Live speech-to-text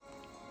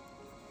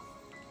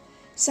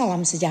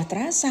Salam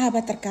sejahtera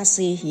sahabat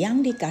terkasih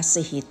yang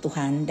dikasihi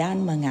Tuhan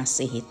dan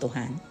mengasihi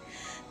Tuhan.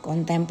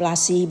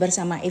 Kontemplasi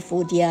bersama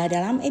Evodia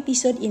dalam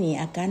episode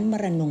ini akan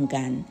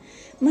merenungkan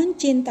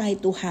mencintai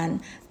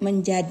Tuhan,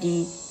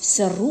 menjadi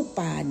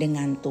serupa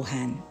dengan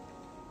Tuhan.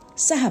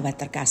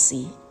 Sahabat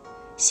terkasih,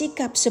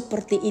 sikap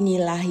seperti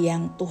inilah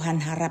yang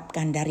Tuhan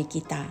harapkan dari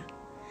kita.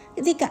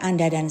 Ketika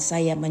Anda dan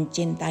saya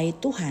mencintai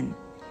Tuhan,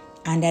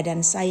 Anda dan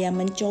saya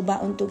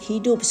mencoba untuk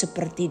hidup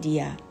seperti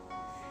Dia.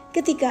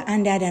 Ketika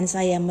Anda dan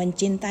saya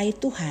mencintai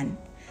Tuhan,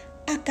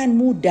 akan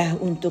mudah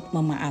untuk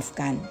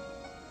memaafkan.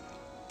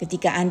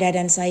 Ketika Anda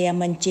dan saya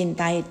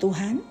mencintai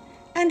Tuhan,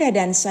 Anda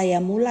dan saya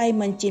mulai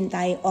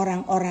mencintai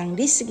orang-orang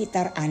di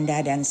sekitar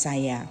Anda dan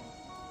saya.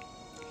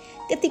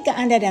 Ketika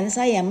Anda dan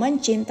saya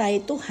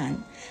mencintai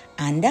Tuhan,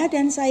 Anda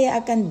dan saya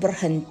akan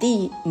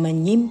berhenti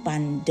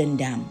menyimpan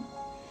dendam.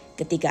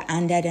 Ketika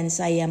Anda dan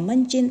saya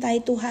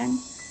mencintai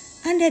Tuhan,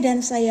 Anda dan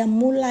saya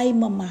mulai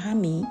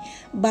memahami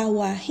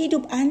bahwa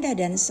hidup Anda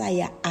dan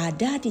saya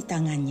ada di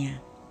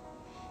tangan-Nya.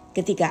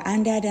 Ketika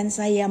Anda dan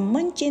saya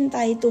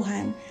mencintai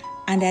Tuhan,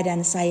 Anda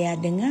dan saya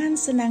dengan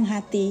senang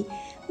hati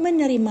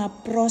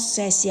menerima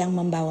proses yang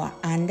membawa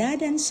Anda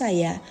dan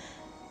saya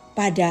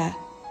pada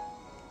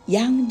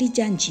yang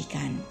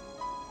dijanjikan.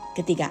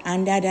 Ketika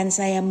Anda dan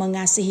saya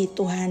mengasihi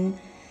Tuhan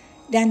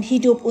dan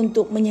hidup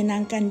untuk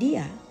menyenangkan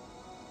Dia,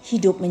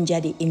 hidup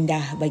menjadi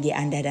indah bagi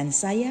Anda dan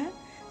saya,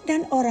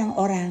 dan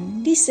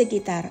orang-orang di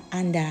sekitar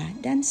Anda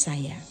dan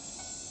saya.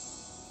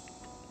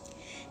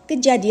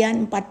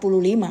 Kejadian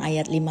 45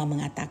 ayat 5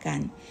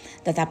 mengatakan,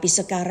 "Tetapi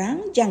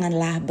sekarang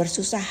janganlah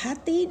bersusah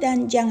hati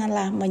dan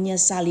janganlah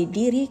menyesali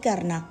diri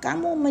karena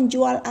kamu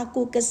menjual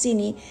aku ke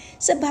sini,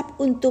 sebab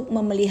untuk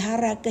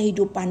memelihara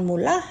kehidupanmu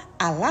lah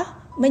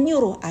Allah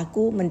menyuruh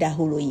aku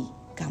mendahului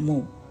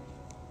kamu."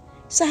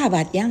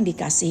 Sahabat yang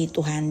dikasihi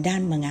Tuhan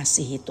dan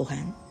mengasihi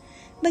Tuhan,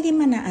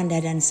 bagaimana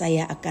Anda dan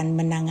saya akan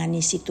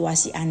menangani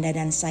situasi Anda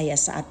dan saya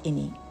saat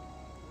ini?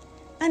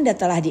 Anda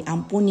telah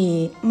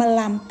diampuni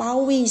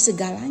melampaui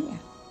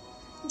segalanya.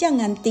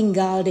 Jangan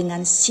tinggal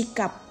dengan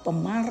sikap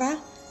pemarah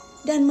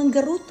dan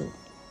menggerutu.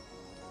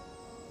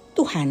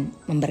 Tuhan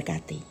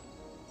memberkati.